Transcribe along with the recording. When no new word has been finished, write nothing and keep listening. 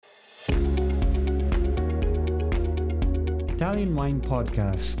Italian Wine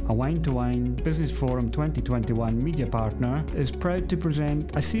Podcast, a Wine2wine Business Forum 2021 media partner, is proud to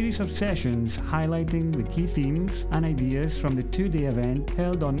present a series of sessions highlighting the key themes and ideas from the two-day event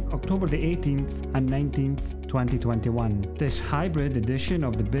held on October the 18th and 19th, 2021. This hybrid edition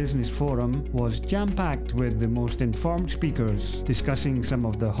of the Business Forum was jam-packed with the most informed speakers discussing some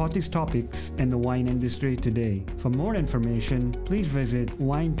of the hottest topics in the wine industry today. For more information, please visit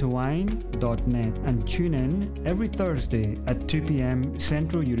wine2wine.net and tune in every Thursday at 2 p.m.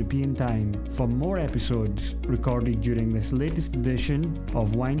 Central European Time for more episodes recorded during this latest edition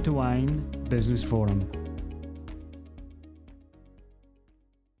of Wine2wine Business Forum.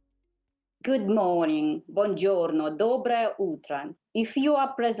 Good morning, buongiorno, dobre utro. If you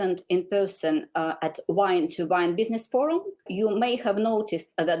are present in person at Wine2wine Business Forum, you may have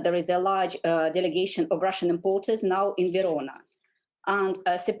noticed that there is a large delegation of Russian importers now in Verona. And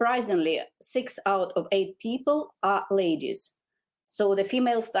surprisingly, 6 out of 8 people are ladies. So the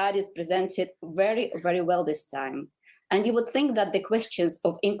female side is presented very, very well this time. And you would think that the questions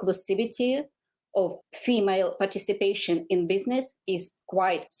of inclusivity, of female participation in business is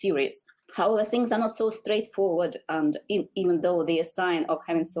quite serious. However, things are not so straightforward, and even though the sign of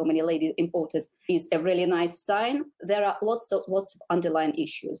having so many lady importers is a really nice sign, there are lots of underlying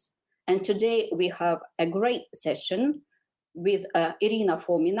issues. And today we have a great session with Irina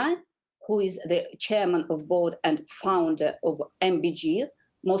Fomina, who is the chairman of board and founder of MBG,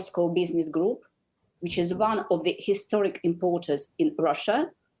 Moscow Business Group, which is one of the historic importers in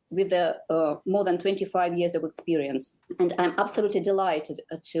Russia, with more than 25 years of experience. And I'm absolutely delighted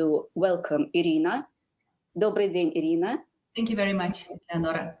to welcome Irina. Добрый день, Irina. Thank you very much,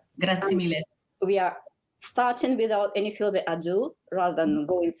 Eleonora. Grazie mille. We are starting without any further ado, rather than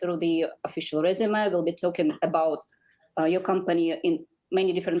going through the official resume. We'll be talking about your company in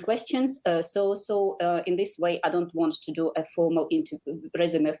many different questions. So in this way, I don't want to do a formal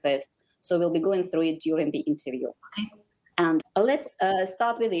resume first. So we'll be going through it during the interview. Okay. And let's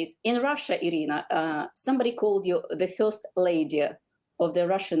start with this. In Russia, Irina, somebody called you the first lady of the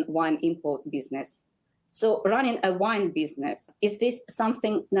Russian wine import business. So running a wine business, is this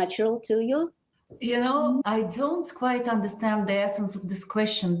something natural to you? You know, I don't quite understand the essence of this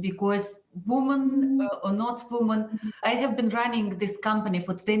question because woman or not woman, I have been running this company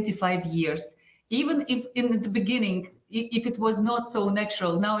for 25 years. Even if in the beginning, if it was not so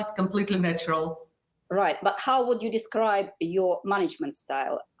natural, now it's completely natural. Right, but how would you describe your management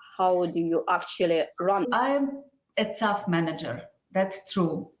style? How do you actually run? I'm a tough manager, that's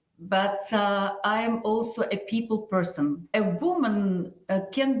true. But I'm also a people person. A woman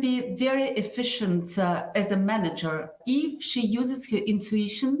can be very efficient as a manager if she uses her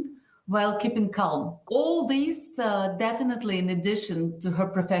intuition while keeping calm. All these definitely in addition to her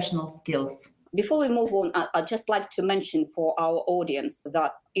professional skills. Before we move on, I'd just like to mention for our audience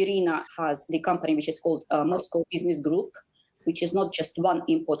that Irina has the company which is called Moscow Business Group, which is not just one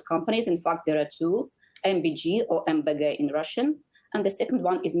import company. In fact, there are 2, MBG or MBG in Russian, and the second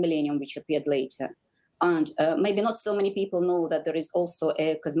one is Millennium, which appeared later. And maybe not so many people know that there is also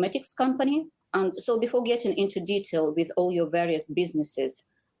a cosmetics company. And so before getting into detail with all your various businesses,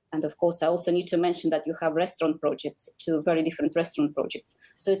 and of course, I also need to mention that you have restaurant projects, 2 very different restaurant projects.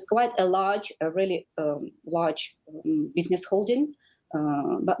 So it's quite a really large business holding.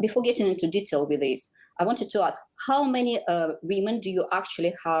 But before getting into detail with this, I wanted to ask, how many women do you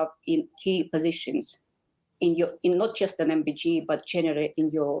actually have in key positions in not just an MBG, but generally in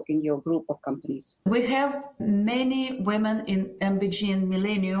your group of companies? We have many women in MBG and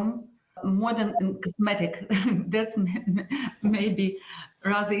Millennium, more than in cosmetic. That's maybe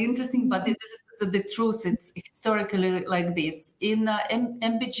rather interesting, but this is the truth. It's historically like this. In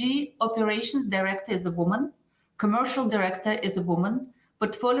MBG, operations director is a woman, commercial director is a woman,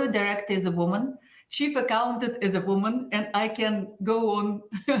 portfolio director is a woman, chief accountant is a woman, and I can go on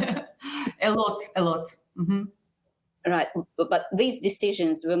a lot. Mm-hmm. Right, but these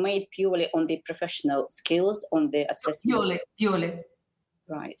decisions were made purely on the professional skills, on the assessment. Purely.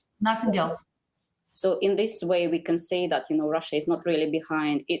 Right. Nothing else. So in this way, we can say that, Russia is not really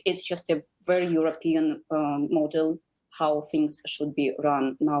behind. It's just a very European model, how things should be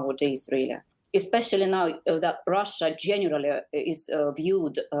run nowadays, really. Especially now that Russia generally is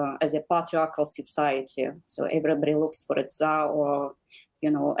viewed as a patriarchal society. So everybody looks for a Tsar or,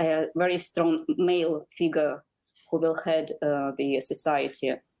 a very strong male figure who will head the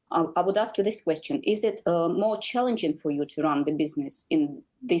society. I would ask you this question. Is it more challenging for you to run the business in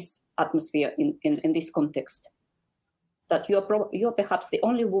this atmosphere, in this context? That you're perhaps the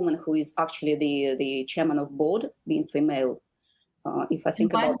only woman who is actually the chairman of board, being female. If I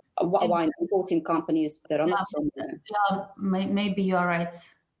think about wine importing companies, there are not so many. Yeah, maybe you're right.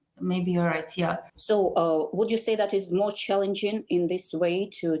 Maybe you're right. Yeah. So, would you say that it's more challenging in this way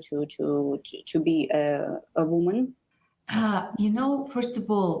to be a woman? First of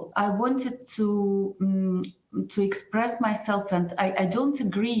all, I wanted to express myself, and I don't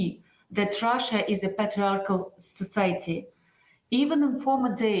agree that Russia is a patriarchal society. Even in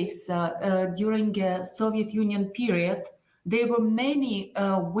former days, during the Soviet Union period, there were many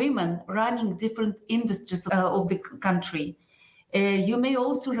women running different industries of the country. You may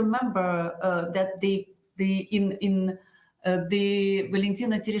also remember that the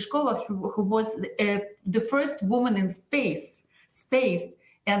Valentina Tereshkova, who was the first woman in space,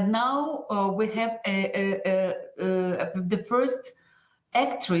 and now we have the first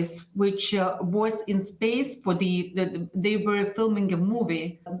actress which was in space for they were filming a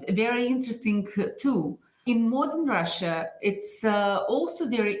movie. Very interesting too. In modern Russia, it's also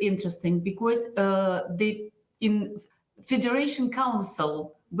very interesting because in Federation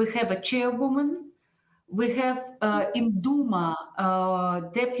Council we have a chairwoman. We have in Duma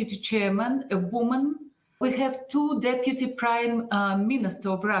deputy chairman, a woman. We have 2 deputy prime minister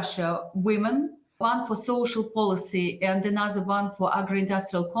of Russia, women. One for social policy and another one for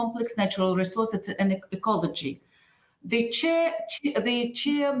agro-industrial complex, natural resources and ecology. The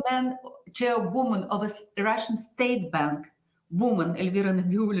chairwoman of a Russian state bank, woman, Elvira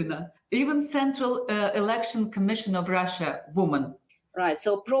Nabiulina. Even Central Election Commission of Russia, woman. Right.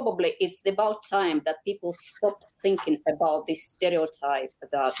 So probably it's about time that people stopped thinking about this stereotype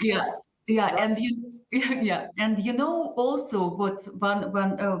that. Yeah, and also what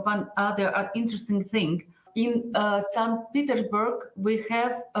one other interesting thing in St. Petersburg we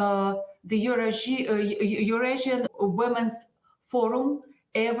have the Eurasian Women's Forum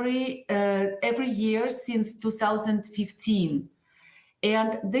every year since 2015,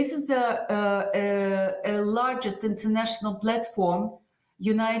 and this is a largest international platform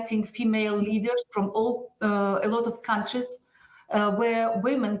uniting female leaders from a lot of countries. Where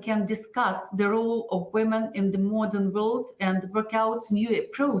women can discuss the role of women in the modern world and work out new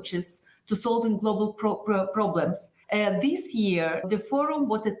approaches to solving global problems. This year, the forum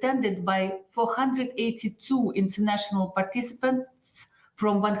was attended by 482 international participants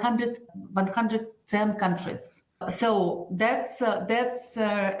from 110 countries. So that's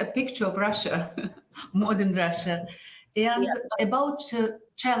a picture of Russia, modern Russia. And about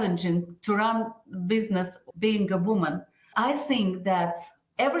challenging to run business being a woman, I think that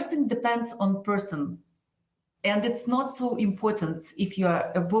everything depends on person, and it's not so important if you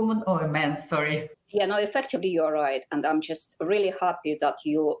are a woman or a man. Sorry. Yeah, no, effectively you're right, and I'm just really happy that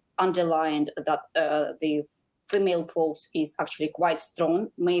you underlined that the female force is actually quite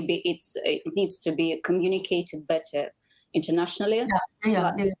strong. Maybe it needs to be communicated better internationally.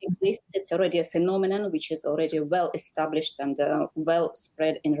 It exists. It's already a phenomenon which is already well established and well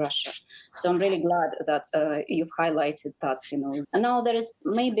spread in Russia. So I'm really glad that you've highlighted that. And now there is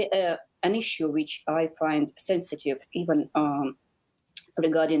maybe an issue which I find sensitive, even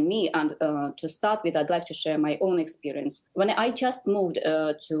regarding me. And to start with, I'd like to share my own experience. When I just moved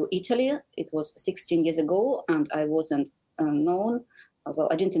to Italy, it was 16 years ago, and I wasn't known. Well,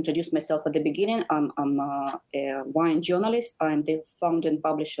 I didn't introduce myself at the beginning. I'm a wine journalist. I'm the founder and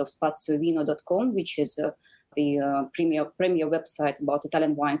publisher of spaziovino.com, which is the premier website about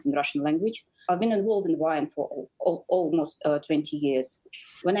Italian wines in Russian language. I've been involved in wine for almost 20 years.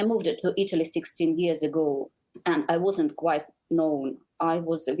 When I moved to Italy 16 years ago, and I wasn't quite known, I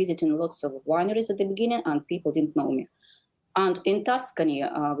was visiting lots of wineries at the beginning, and people didn't know me. And in Tuscany,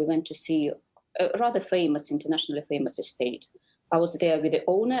 we went to see a rather internationally famous estate. I was there with the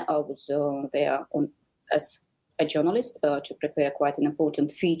owner. I was there as a journalist to prepare quite an important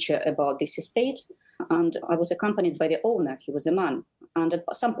feature about this estate. And I was accompanied by the owner. He was a man. And at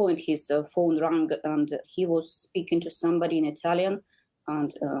some point, his phone rang, and he was speaking to somebody in Italian.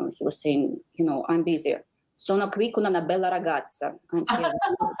 And he was saying, I'm busy. Sono qui con una bella ragazza. I'm here with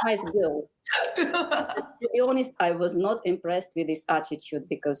a nice girl. To be honest, I was not impressed with this attitude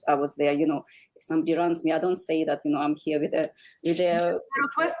because I was there, if somebody runs me, I don't say that, I'm here with a Però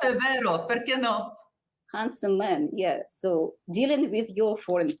questo è vero, perché no? Handsome man, yeah. So dealing with your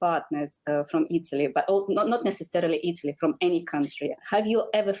foreign partners from Italy, but not necessarily Italy, from any country, have you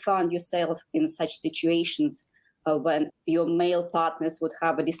ever found yourself in such situations when your male partners would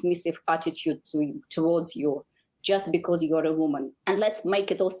have a dismissive attitude towards you just because you're a woman? And let's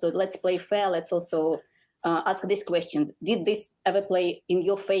play fair. Let's also ask these questions. Did this ever play in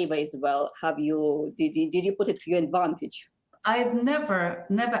your favor as well? Did you put it to your advantage? I've never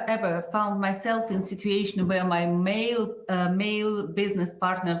ever found myself in a situation where my male business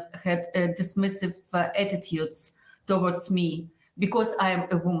partner had dismissive attitudes towards me because I am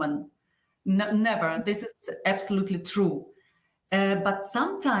a woman. Never. This is absolutely true. But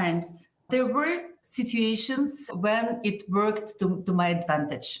sometimes there were situations when it worked to my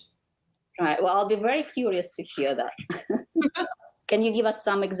advantage. Right. Well, I'll be very curious to hear that. Can you give us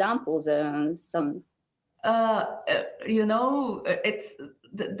some examples? It's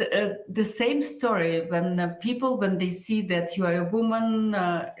the same story when people, when they see that you are a woman,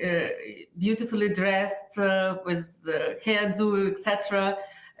 beautifully dressed, with hairdo, etc.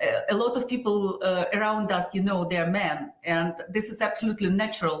 A lot of people around us, they are men, and this is absolutely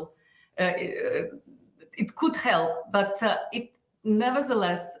natural. It could help, but it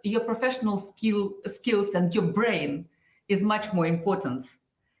nevertheless, your professional skills and your brain is much more important.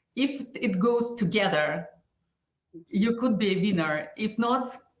 If it goes together, you could be a winner. If not,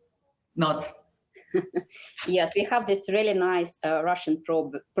 not. Yes, we have this really nice Russian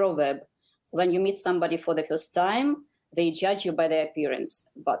proverb. When you meet somebody for the first time, they judge you by their appearance.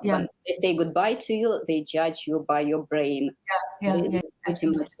 But when they say goodbye to you, they judge you by your brain. It's pretty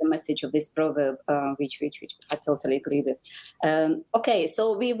much the message of this proverb, which I totally agree with. Okay,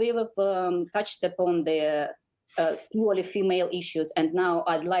 so we have touched upon the purely female issues, and now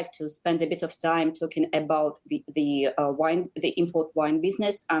I'd like to spend a bit of time talking about the import wine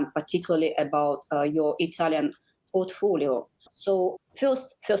business, and particularly about your Italian portfolio. So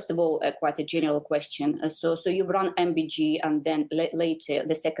first of all, quite a general question. So you've run MBG and then later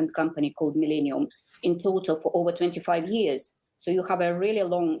the second company called Millennium in total for over 25 years. So you have a really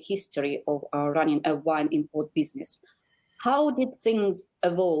long history of running a wine import business. How did things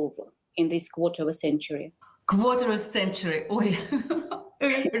evolve in this quarter of a century? Quarter of a century. Oh, yeah.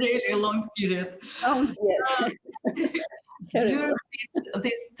 Really a long period. Oh, yes. During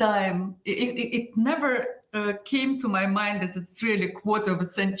this time, it never came to my mind that it's really a quarter of a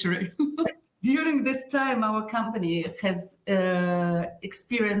century. During this time, our company has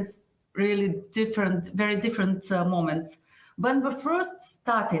experienced really very different moments. When we first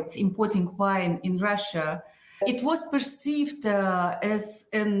started importing wine in Russia, it was perceived as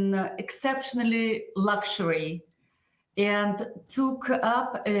an exceptionally luxury and took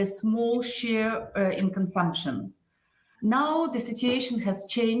up a small share in consumption. Now the situation has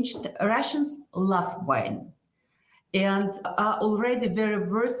changed. Russians love wine and are already very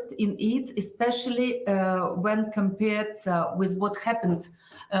versed in it, especially when compared with what happened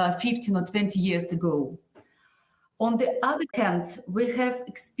 15 or 20 years ago. On the other hand, we have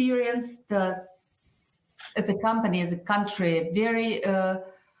experienced as a company, as a country,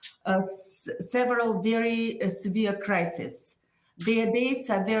 several very severe crises. Their dates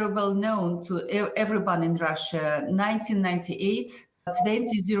are very well known to everyone in Russia: 1998,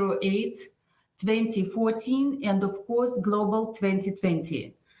 2008, 2014, and of course, global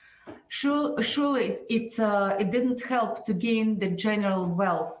 2020. Surely it didn't help to gain the general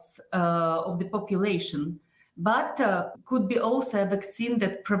wealth of the population, but could be also a vaccine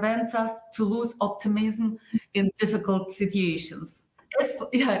that prevents us to lose optimism in difficult situations. As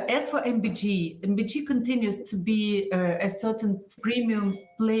for MBG continues to be a certain premium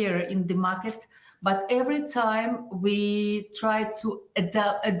player in the market, but every time we try to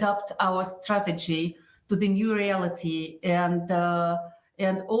adapt our strategy to the new reality and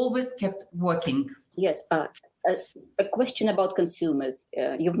always kept working. Yes, a question about consumers.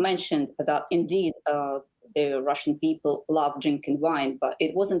 You've mentioned that indeed the Russian people love drinking wine, but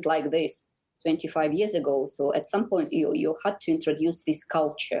it wasn't like this 25 years ago. So at some point you had to introduce this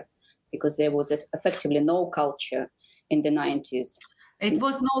culture because there was effectively no culture in the 90s. It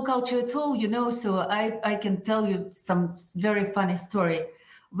was no culture at all, so I can tell you some very funny story.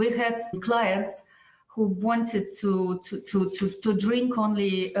 We had clients who wanted to drink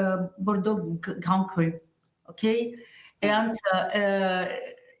only Bordeaux Grand Cru, okay? And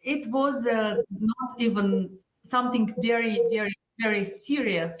it was not even something very, very, very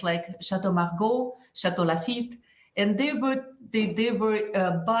serious like Chateau Margaux, Chateau Lafite, and they were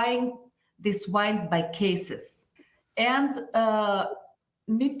buying these wines by cases. And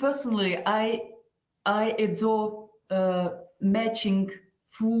me personally, I adore matching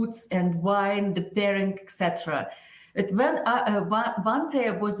foods and wine, the pairing, etc. But when one day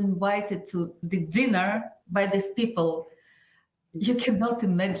I was invited to the dinner by these people, you cannot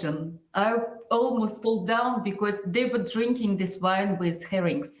imagine. I almost fall down because they were drinking this wine with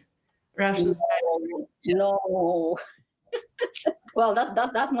herrings, Russian style. No. Well,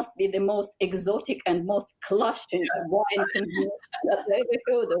 that must be the most exotic and most clashing wine that I've ever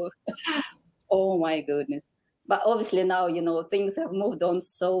heard of. Oh my goodness. But obviously now, things have moved on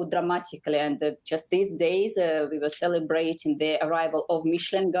so dramatically. And just these days, we were celebrating the arrival of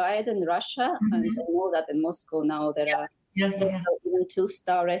Michelin Guide in Russia. And I know that in Moscow now there are several even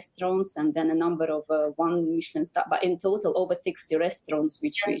 2-star restaurants, and then a number of 1 Michelin star. But in total, over 60 restaurants,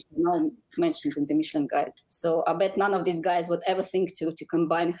 which we now mentioned in the Michelin Guide. So I bet none of these guys would ever think to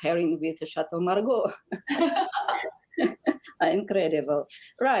combine herring with Chateau Margaux. Incredible.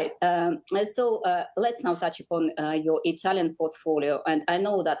 Right. So let's now touch upon your Italian portfolio. And I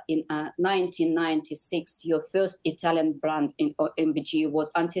know that in 1996, your first Italian brand in MBG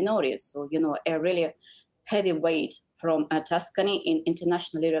was Antinori. So, a really heavyweight from Tuscany, in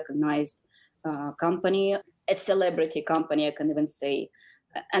internationally recognized company, a celebrity company, I can even say.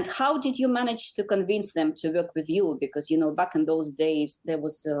 And how did you manage to convince them to work with you? Because, back in those days, there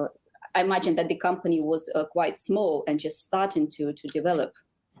was... I imagine that the company was quite small and just starting to develop.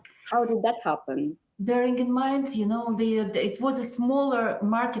 How did that happen? Bearing in mind, it was a smaller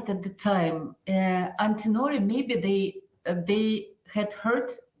market at the time. Antinori, maybe they had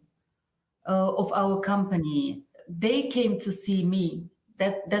heard of our company. They came to see me.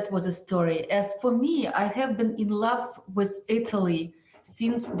 That was a story. As for me, I have been in love with Italy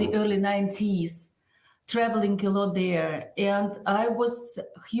since the early 90s. Traveling a lot there, and I was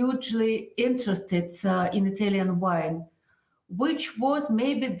hugely interested in Italian wine, which was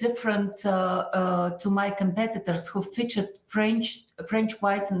maybe different to my competitors who featured French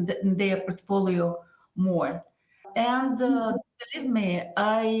wines in their portfolio more. And believe me,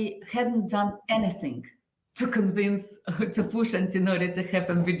 I hadn't done anything to convince, to push Antinori to have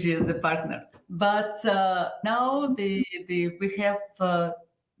MBG as a partner. But now we have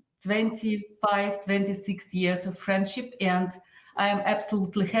 25, 26 years of friendship, and I am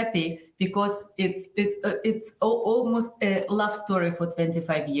absolutely happy because it's almost a love story for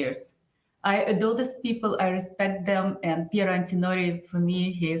 25 years. I adore these people, I respect them, and Pier Antinori, for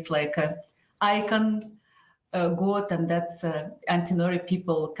me, he is like an icon, god, and that's Antinori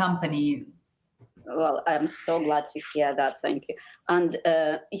people company. Well, I'm so glad to hear that. Thank you. And,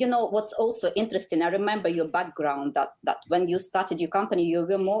 what's also interesting, I remember your background that when you started your company, you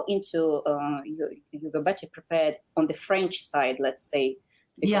were more into, you were better prepared on the French side, let's say.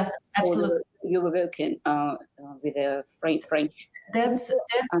 Yes, absolutely. You were working with a French. That's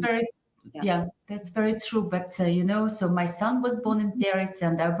very... Yeah, that's very true. But, so my son was born in Paris,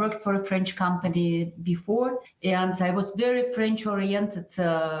 and I worked for a French company before, and I was very French-oriented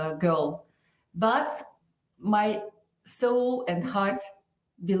girl. But my soul and heart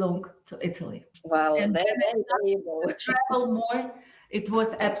belong to Italy. Wow, and very valuable. Travel more. It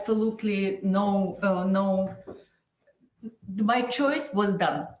was absolutely no. My choice was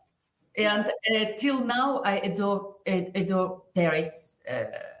done, and till now I adore Paris.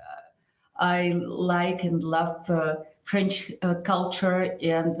 I like and love French culture,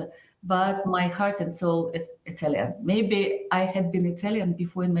 but my heart and soul is Italian. Maybe I had been Italian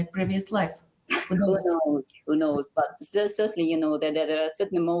before in my previous life. Who knows? But certainly, that there are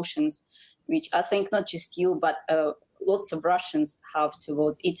certain emotions which I think not just you, but lots of Russians have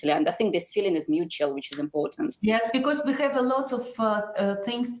towards Italy. And I think this feeling is mutual, which is important. Yes, because we have a lot of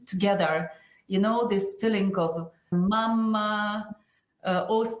things together. This feeling of mamma,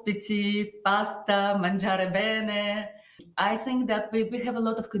 ospiti, pasta, mangiare bene. I think that we have a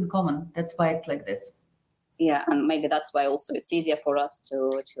lot of in common. That's why it's like this. Yeah, and maybe that's why also it's easier for us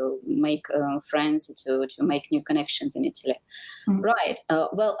to make friends, to make new connections in Italy. Mm-hmm. Right.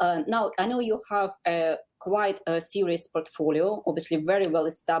 Now I know you have quite a serious portfolio, obviously very well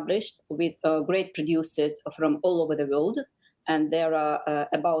established, with great producers from all over the world. And there are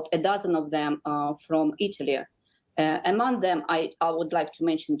about a dozen of them from Italy. Among them, I would like to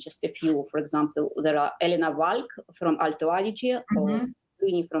mention just a few. For example, there are Elena Valk from Alto Adige, or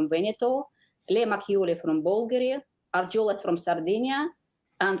Rini from Veneto, Le Macchiole from Bulgaria, Argiolas from Sardinia,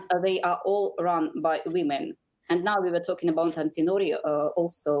 and they are all run by women. And now we were talking about Antinori.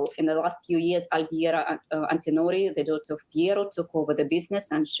 Also, in the last few years, Albiera Antinori, the daughter of Piero, took over the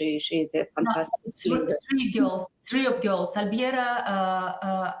business, and she is a fantastic... Three of girls. Albiera,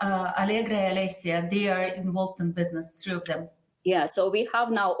 Allegra, and Alessia, they are involved in business, 3 of them. Yeah, so we have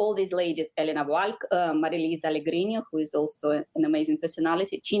now all these ladies: Elena Valk, Marilisa Allegrini, who is also an amazing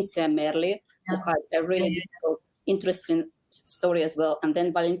personality, Cinzia Merli, who had a really interesting story as well, and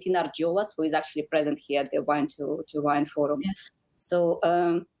then Valentina Argiolas, who is actually present here at the wine2wine forum. Yeah. So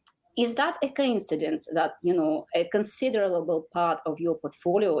is that a coincidence that, a considerable part of your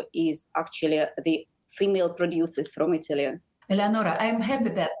portfolio is actually the female producers from Italy? Eleonora, I'm happy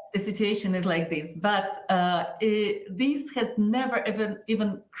that the situation is like this, but this has never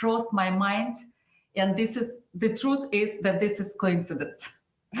even crossed my mind And the truth is that this is coincidence.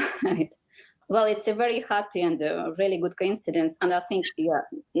 Right. Well, it's a very happy and really good coincidence. And I think,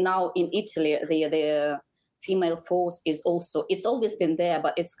 now in Italy, the female force is also, it's always been there,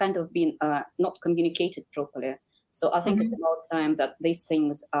 but it's kind of been not communicated properly. So I think it's about time that these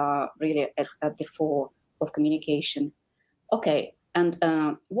things are really at the fore of communication. Okay. And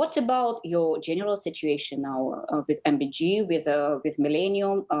what about your general situation now with MBG, with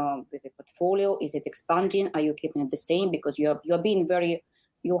Millennium, with the portfolio? Is it expanding? Are you keeping it the same? Because you're being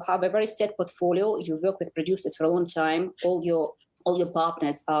you have a very set portfolio. You work with producers for a long time. All your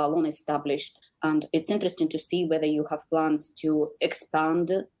partners are long established, and it's interesting to see whether you have plans to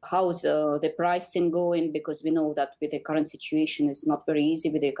expand. How's the pricing going? Because we know that with the current situation, it's not very easy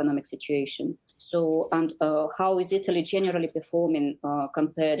with the economic situation. So, and how is Italy generally performing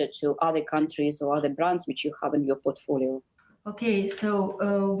compared to other countries or other brands which you have in your portfolio? Okay,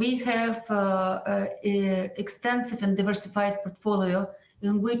 so we have an extensive and diversified portfolio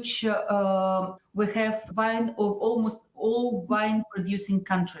in which we have wine of almost all wine-producing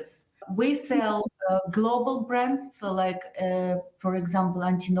countries. We sell global brands, so like, for example,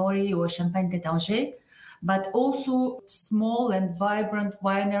 Antinori or Champagne d'Étanger, but also small and vibrant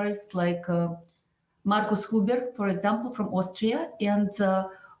wineries like Markus Huber, for example, from Austria, and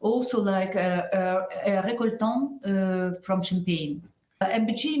also like Récoltant from Champagne.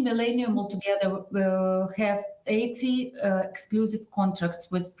 MBG Millennium altogether have 80 exclusive contracts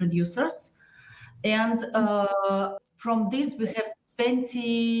with producers. And from this, we have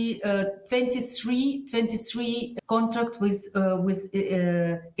 23 contracts with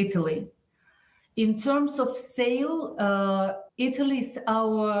Italy. In terms of sale, Italy is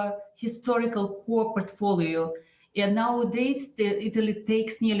our historical core portfolio. And nowadays, Italy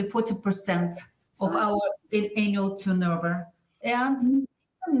takes nearly 40% of our annual turnover. And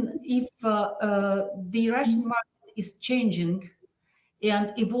even if the Russian market is changing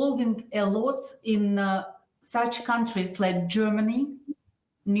and evolving a lot in such countries like Germany,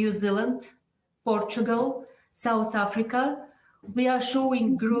 New Zealand, Portugal, South Africa, we are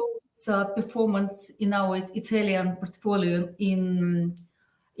showing growth performance in our Italian portfolio in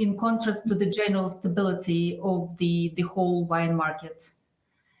contrast to the general stability of the whole wine market.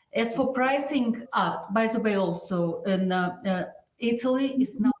 As for pricing, by the way, also in Italy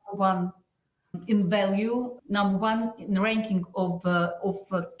is number one in value, number one in ranking of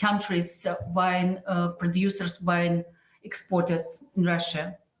countries, wine producers, wine exporters in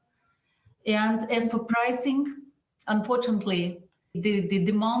Russia. And as for pricing, unfortunately, the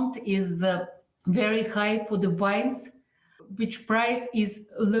demand is very high for the wines, which price is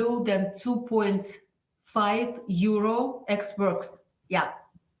lower than 2.5 euro ex works. Yeah.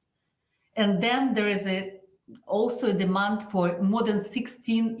 And then there is also a demand for more than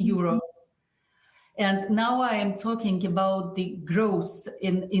 16 euro. And now I am talking about the growth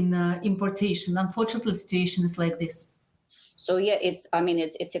in importation. Unfortunately, the situation is like this. So yeah, it's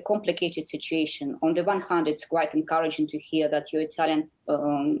a complicated situation. On the one hand, it's quite encouraging to hear that your Italian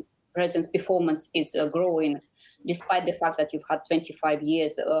presence performance is growing, despite the fact that you've had 25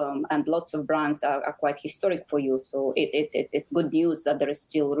 years and lots of brands are quite historic for you. So it's good news that there is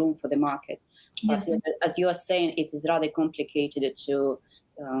still room for the market. Yes. But as you are saying, it is rather complicated to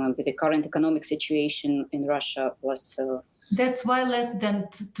with the current economic situation in Russia plus. That's why less than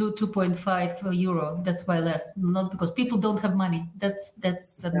 2.5 euro. That's why less, not because people don't have money. That's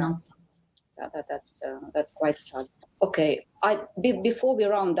nonsense. That's quite sad. Okay, before we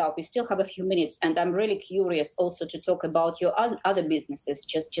round up, we still have a few minutes, and I'm really curious also to talk about your other businesses,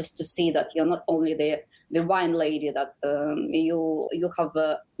 just to see that you're not only the wine lady, that you have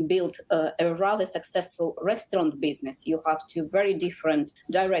built a rather successful restaurant business. You have two very different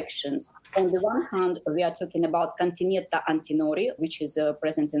directions. On the one hand, we are talking about Cantinetta Antinori, which is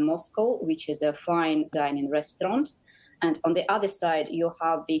present in Moscow, which is a fine dining restaurant. And on the other side, you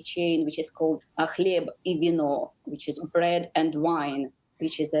have the chain which is called Хлеб и вино, which is bread and wine,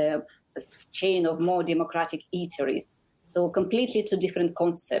 which is a chain of more democratic eateries. So completely two different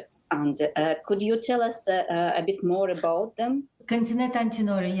concepts. And could you tell us a bit more about them? Cantinetta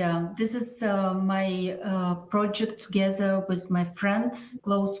Antinori, yeah. This is my project together with my friend,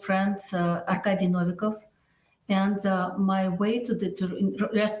 close friend, Arkady Novikov. And my way to the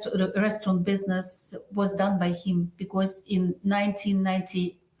restaurant business was done by him, because in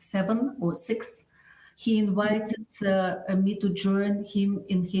 1997 or 6, he invited me to join him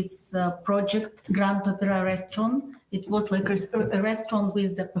in his project Grand Opera Restaurant. It was like a restaurant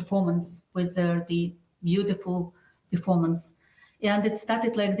with a performance, with the beautiful performance. And it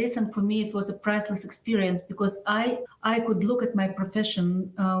started like this. And for me, it was a priceless experience because I could look at my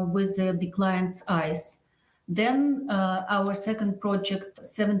profession with the client's eyes. Then our second project,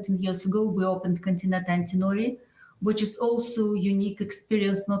 17 years ago, we opened Cantina Tantinori, which is also unique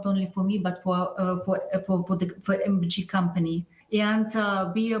experience, not only for me, but for MBG company. And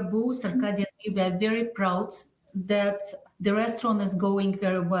we are both, Arkadia and me, we are very proud that the restaurant is going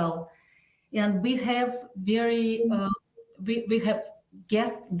very well. And we have we have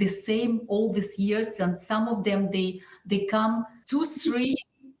guests the same all these years, and some of them they come 2-3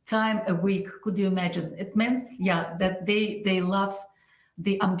 times a week. Could you imagine? It means that they love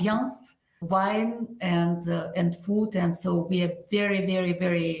the ambiance, wine and food, and so we are very, very,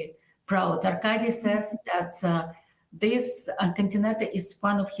 very proud. Arkady says that this Continente is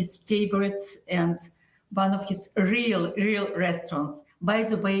one of his favorites and one of his real restaurants. By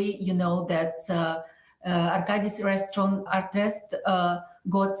the way, you know that Arkady's restaurant Artrest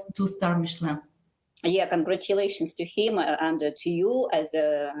got 2-star Michelin. Yeah, congratulations to him and to you as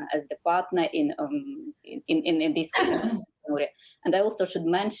the partner in this category. And I also should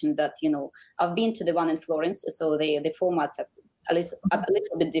mention that I've been to the one in Florence, so the formats are a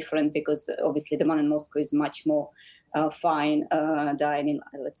little bit different because obviously the one in Moscow is much more fine dining,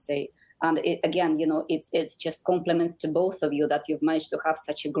 let's say. And it's just compliments to both of you that you've managed to have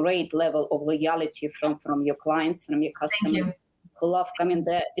such a great level of loyalty from your clients, from your customers who love coming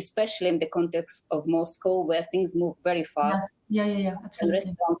there, especially in the context of Moscow where things move very fast. Yeah, absolutely.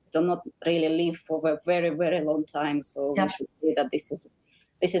 And restaurants do not really live for a very, very long time. So we should say that this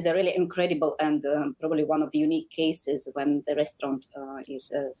is a really incredible and probably one of the unique cases when the restaurant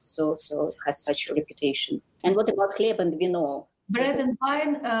is has such a reputation. And what about Хлеб and Vino? Bread and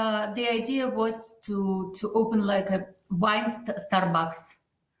wine, the idea was to open like a wine Starbucks.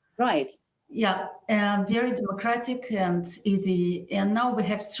 Right. Yeah, very democratic and easy. And now we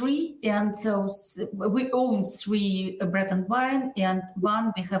have 3, and so we own 3 bread and wine, and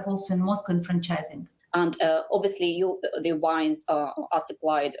one we have also in Moscow in franchising. And obviously, the wines are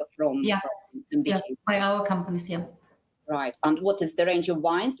supplied from MBG. Yeah, by our companies. Yeah. Right. And what is the range of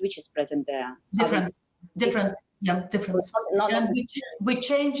wines which is present there? Different. And we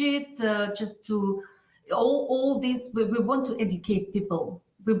change it just to all these. We want to educate people.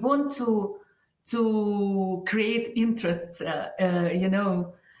 We want to create interest,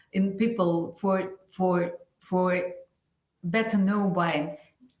 in people for better know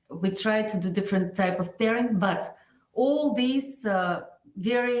wines. We try to do different type of pairing, but all these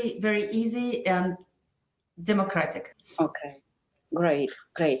very, very easy and democratic. Okay, great.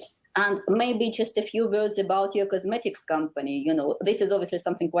 And maybe just a few words about your cosmetics company. This is obviously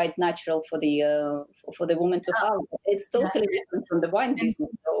something quite natural for the woman to have. It's totally different from the wine business.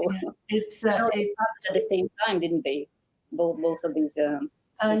 So it's at the same time, didn't they? Both of these.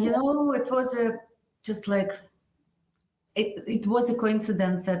 It was just like it was a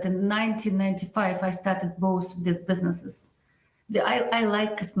coincidence that in 1995 I started both these businesses. I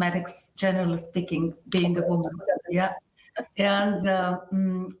like cosmetics, generally speaking, being a woman. Yeah, and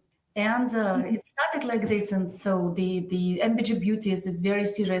it started like this, and so the MBG Beauty is a very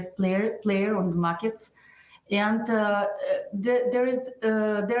serious player on the markets, and there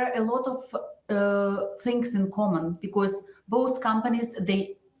are a lot of things in common because both companies,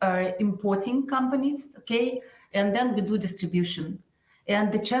 they are importing companies, okay, and then we do distribution,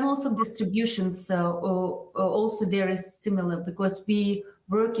 and the channels of distributions are also very similar because we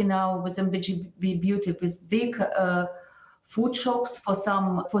work now with MBG Beauty with big food shops for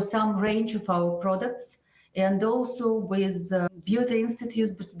some range of our products, and also with beauty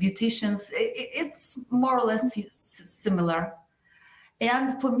institutes, beauticians. It's more or less similar.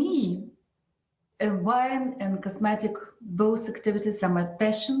 And for me, wine and cosmetic, both activities are my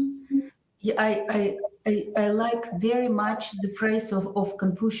passion. I like very much the phrase of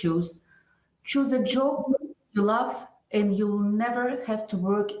Confucius: choose a job you love, and you'll never have to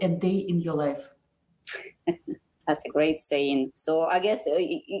work a day in your life. That's a great saying. So I guess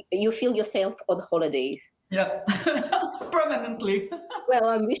you feel yourself on holidays. Yeah, permanently. Well,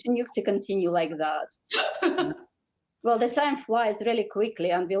 I'm wishing you to continue like that. Well, the time flies really quickly,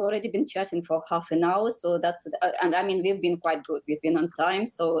 and we've already been chatting for half an hour. So and I mean, we've been quite good. We've been on time,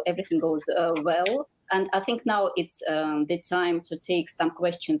 so everything goes well. And I think now it's the time to take some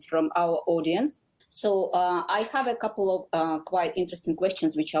questions from our audience. So I have a couple of quite interesting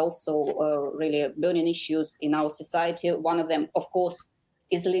questions, which are also really burning issues in our society. One of them, of course,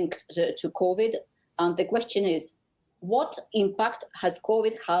 is linked to COVID. And the question is, what impact has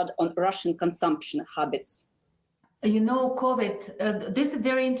COVID had on Russian consumption habits? COVID, this is a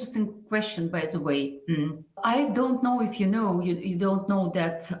very interesting question, by the way. I don't know if you don't know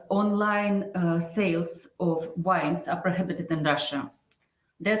that online sales of wines are prohibited in Russia.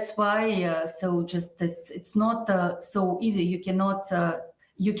 That's why, it's not so easy. You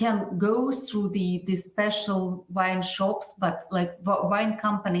can go through the special wine shops, but like wine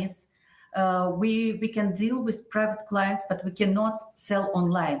companies, we can deal with private clients, but we cannot sell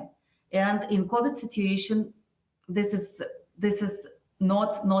online. And in COVID situation, this is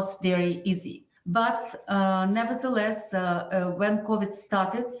not very easy. But nevertheless, when COVID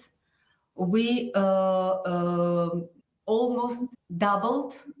started, we almost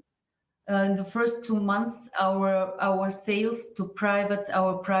doubled in the first 2 months our sales to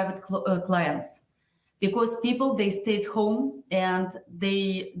our private clients, because people, they stayed home and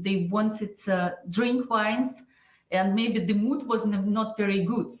they wanted to drink wines, and maybe the mood was not very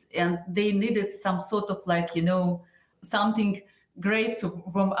good, and they needed some sort of something great to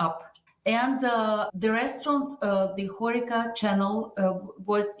warm up. And the restaurants, the HoReCa channel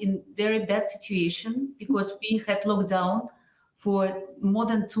was in very bad situation, because we had lockdown for more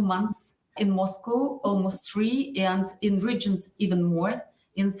than 2 months in Moscow, almost 3, and in regions even more,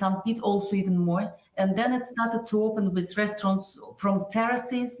 in St. Pete also even more. And then it started to open with restaurants from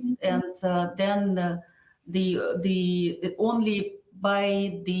terraces, and then the only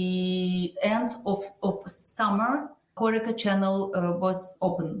by the end of summer, HoReCa channel was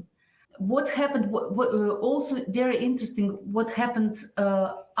open. What happened? Also very interesting. What happened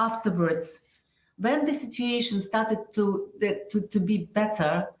afterwards, when the situation started to be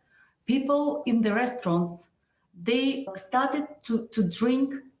better? People in the restaurants, they started to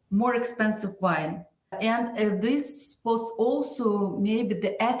drink more expensive wine, and this was also maybe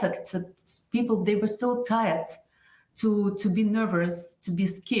the effect that people, they were so tired to be nervous, to be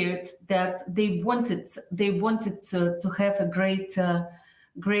scared, that they wanted to have a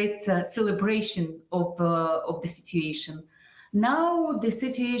great celebration of the situation. Now the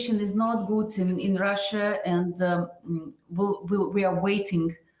situation is not good in Russia, and we are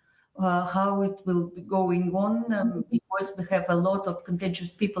waiting how it will be going on, because we have a lot of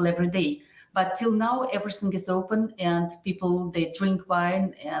contagious people every day. But till now, everything is open, and people, they drink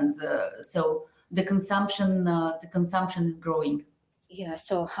wine, and so the consumption is growing. Yeah,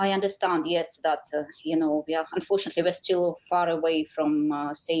 so I understand, yes, that, unfortunately, we're still far away from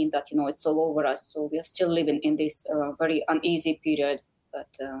saying that, it's all over us. So we are still living in this very uneasy period.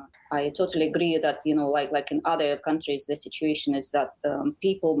 But I totally agree that, like in other countries, the situation is that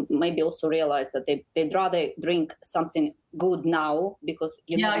people maybe also realize that they'd rather drink something good now, because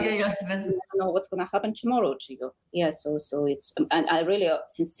you don't know what's going to happen tomorrow to you. Yeah, so it's, and I really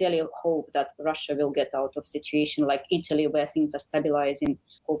sincerely hope that Russia will get out of situation like Italy, where things are stabilizing.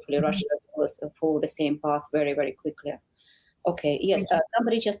 Hopefully Russia will follow the same path very, very quickly. Okay, yes,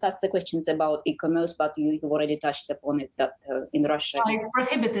 somebody just asked the questions about e-commerce, but you've already touched upon it, that in Russia... it's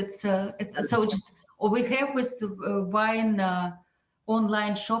prohibited. We have with wine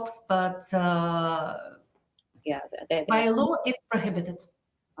online shops, but by law it's prohibited.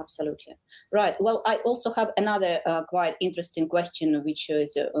 Absolutely. Right. Well, I also have another quite interesting question, which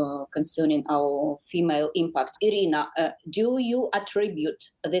is concerning our female impact. Irina, do you attribute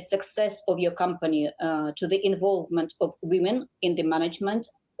the success of your company to the involvement of women in the management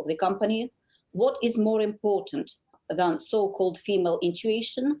of the company? What is more important than so-called female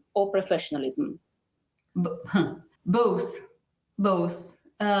intuition or professionalism? Both.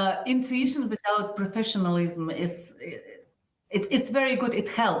 Intuition without professionalism is... It's very good. It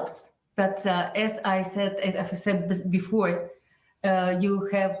helps, but as I said before, you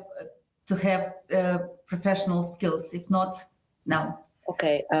have to have professional skills. If not, no.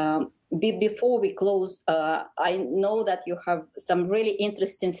 Okay. Before we close, I know that you have some really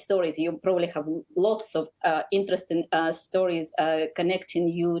interesting stories. You probably have lots of interesting stories connecting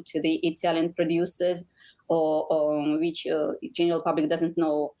you to the Italian producers, or which general public doesn't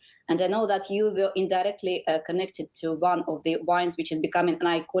know. And I know that you were indirectly connected to one of the wines which is becoming an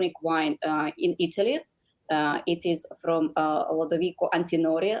iconic wine in Italy. It is from Lodovico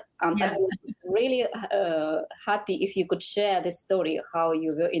Antinori. And I was really happy if you could share the story, how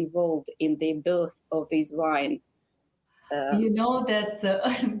you were involved in the birth of this wine.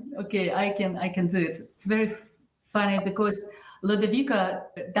 Okay, I can do it. It's very funny, because Lodovico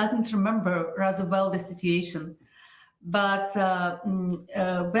doesn't remember rather well the situation. But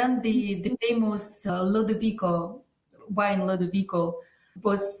when the famous Lodovico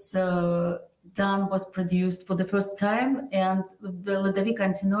was produced for the first time, and the Lodovico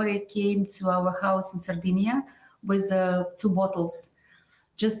Antinori came to our house in Sardinia with 2 bottles,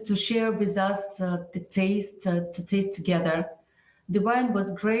 just to share with us the taste, to taste together. The wine was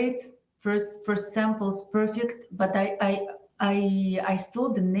great. First samples perfect, but I saw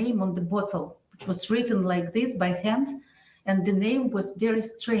the name on the bottle, which was written like this by hand, and the name was very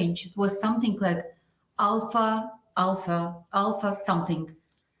strange. It was something like Alpha, Alpha, Alpha something.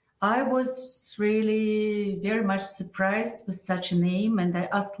 I was really very much surprised with such a name, and I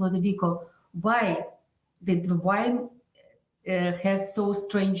asked Lodovico why did the wine has so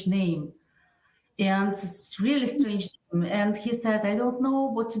strange name, and it's really strange name. And he said, I don't know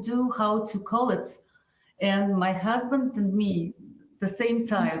what to do, how to call it. And my husband and me, the same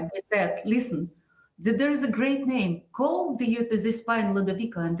time, we said, listen, there is a great name. Call this wine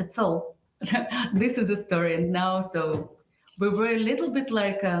Lodovico, and that's all. This is a story. And now, so we were a little bit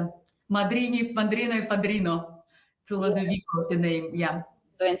like Madrino e Padrino to Lodovico, the name. Yeah.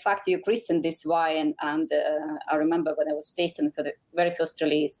 So in fact, you christened this wine, and I remember when I was tasting for the very first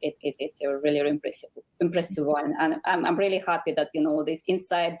release, it's a really impressive wine, and I'm really happy that this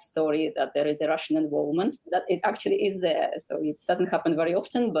inside story that there is a Russian involvement, that it actually is there. So it doesn't happen very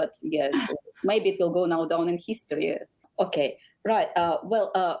often, but yes, maybe it will go now down in history. Okay, right.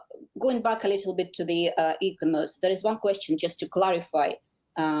 Going back a little bit to the e-commerce, there is one question just to clarify: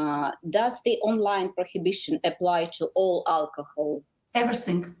 does the online prohibition apply to all alcohol?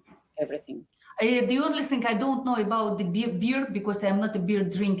 Everything. The only thing I don't know about the beer because I'm not a beer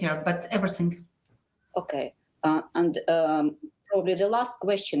drinker, but everything. Okay, and probably the last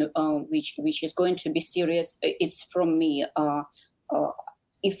question, which is going to be serious, it's from me.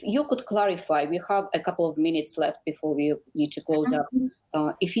 If you could clarify, we have a couple of minutes left before we need to close up.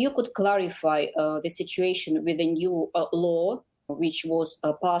 If you could clarify the situation with the new law, which was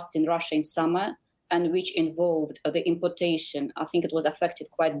passed in Russia in summer, and which involved the importation, I think it was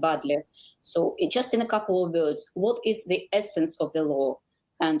affected quite badly. So just in a couple of words, what is the essence of the law,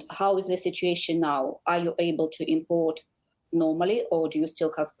 and how is the situation now? Are you able to import normally, or do you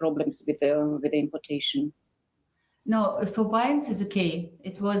still have problems with the importation? No, for wines is okay.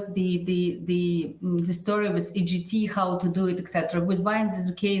 It was the story with EGT, how to do it, etc. With wines is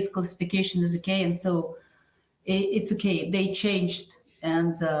okay, its classification is okay, and so it's okay. They changed.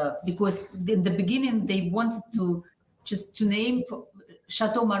 And because in the beginning they wanted to name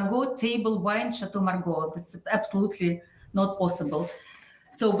Chateau Margaux table wine Chateau Margaux. That's absolutely not possible.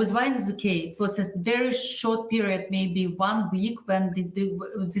 So with wine is okay. It was a very short period, maybe 1 week, when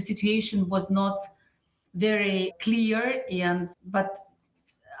the situation was not very clear, but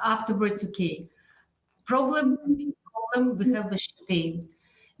afterwards okay. Problem we have with champagne.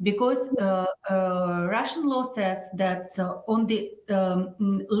 Because Russian law says that on the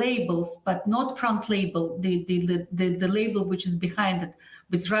labels, but not front label, the label which is behind it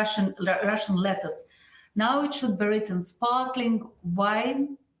with Russian letters. Now it should be written sparkling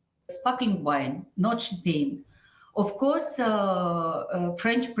wine, not champagne. Of course,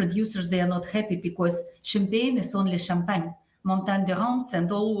 French producers, they are not happy because champagne is only champagne, Montagne de Reims,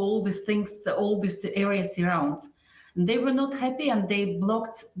 and all these things, all these areas around. They were not happy, and they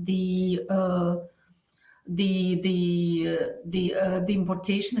blocked the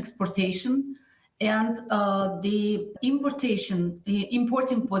exportation, and the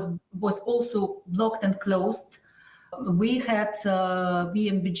importing was also blocked and closed. We had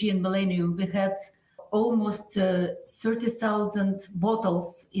BMBG and Millennium. We had almost 30,000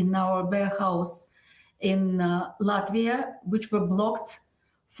 bottles in our warehouse in Latvia, which were blocked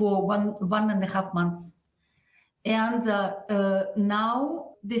for 1.5 months. And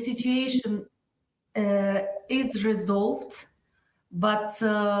now the situation is resolved, but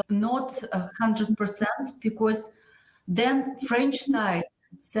not 100%, because then French side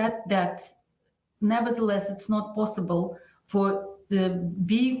said that nevertheless it's not possible for the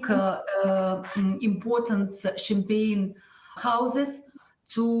big important champagne houses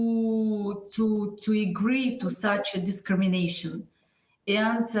to agree to such a discrimination.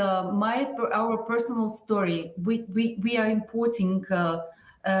 And our personal story, we are importing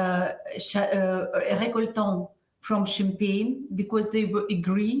récoltant from Champagne because they will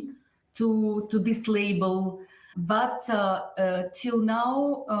agree to this label. But till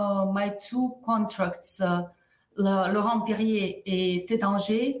now, my two contracts, Laurent Perrier et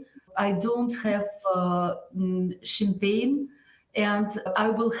Tétanger, I don't have Champagne. And I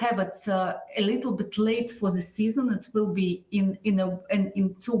will have it a little bit late for the season. It will be in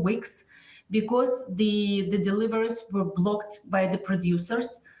 2 weeks, because the deliveries were blocked by the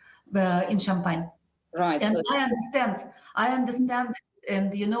producers in Champagne. Right. And I understand.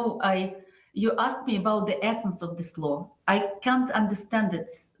 And you asked me about the essence of this law. I can't understand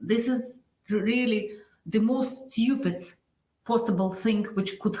it. This is really the most stupid possible thing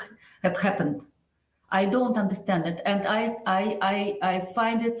which could have happened. I don't understand it, and I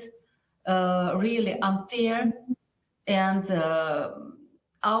find it really unfair and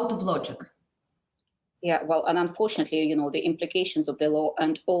out of logic. Yeah, well, and unfortunately, the implications of the law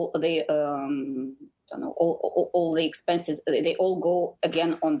and all the all the expenses, they all go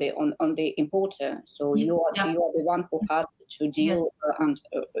again on the importer. So you are the one who has to deal, and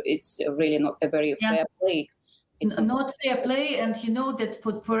it's really not a very fair play. It's not fair play, and you know that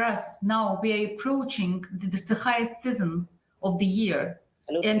for us now we are approaching the highest season of the year.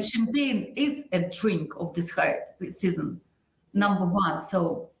 Absolutely. And champagne is a drink of this high season, number one.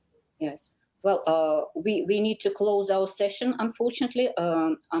 So yes. Well, we need to close our session, unfortunately.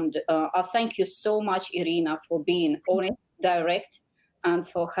 And I thank you so much, Irina, for being honest, direct, and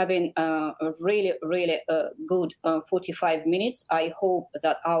for having a really, really good 45 minutes. I hope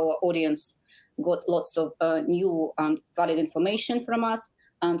that our audience got lots of new and valid information from us.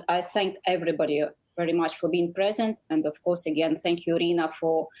 And I thank everybody very much for being present. And of course, again, thank you, Irina,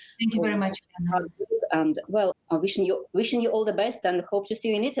 Thank you very much. And well, I'm wishing you all the best and hope to see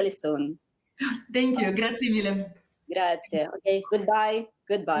you in Italy soon. Thank you. Grazie mille. Grazie. Okay. Goodbye.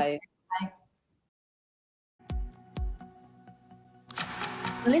 Goodbye. Bye.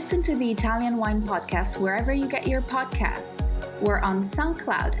 Listen to the Italian Wine Podcast wherever you get your podcasts. We're on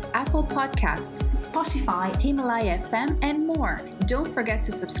SoundCloud, Apple Podcasts, Spotify, Himalaya FM, and more. Don't forget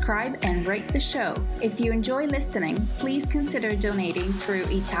to subscribe and rate the show. If you enjoy listening, please consider donating through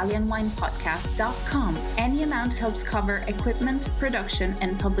ItalianWinePodcast.com. Any amount helps cover equipment, production,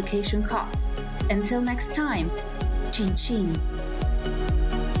 and publication costs. Until next time, cin cin.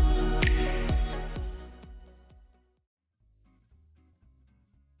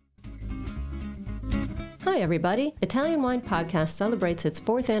 Hi everybody! Italian Wine Podcast celebrates its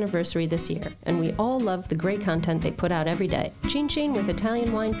 4th anniversary this year, and we all love the great content they put out every day. Cin Cin with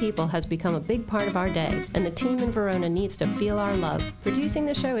Italian wine people has become a big part of our day, and the team in Verona needs to feel our love. Producing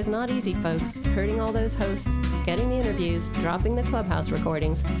the show is not easy, folks. Herding all those hosts, getting the interviews, dropping the Clubhouse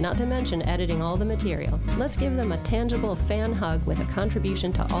recordings, not to mention editing all the material. Let's give them a tangible fan hug with a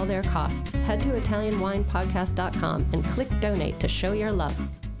contribution to all their costs. Head to ItalianWinePodcast.com and click donate to show your love.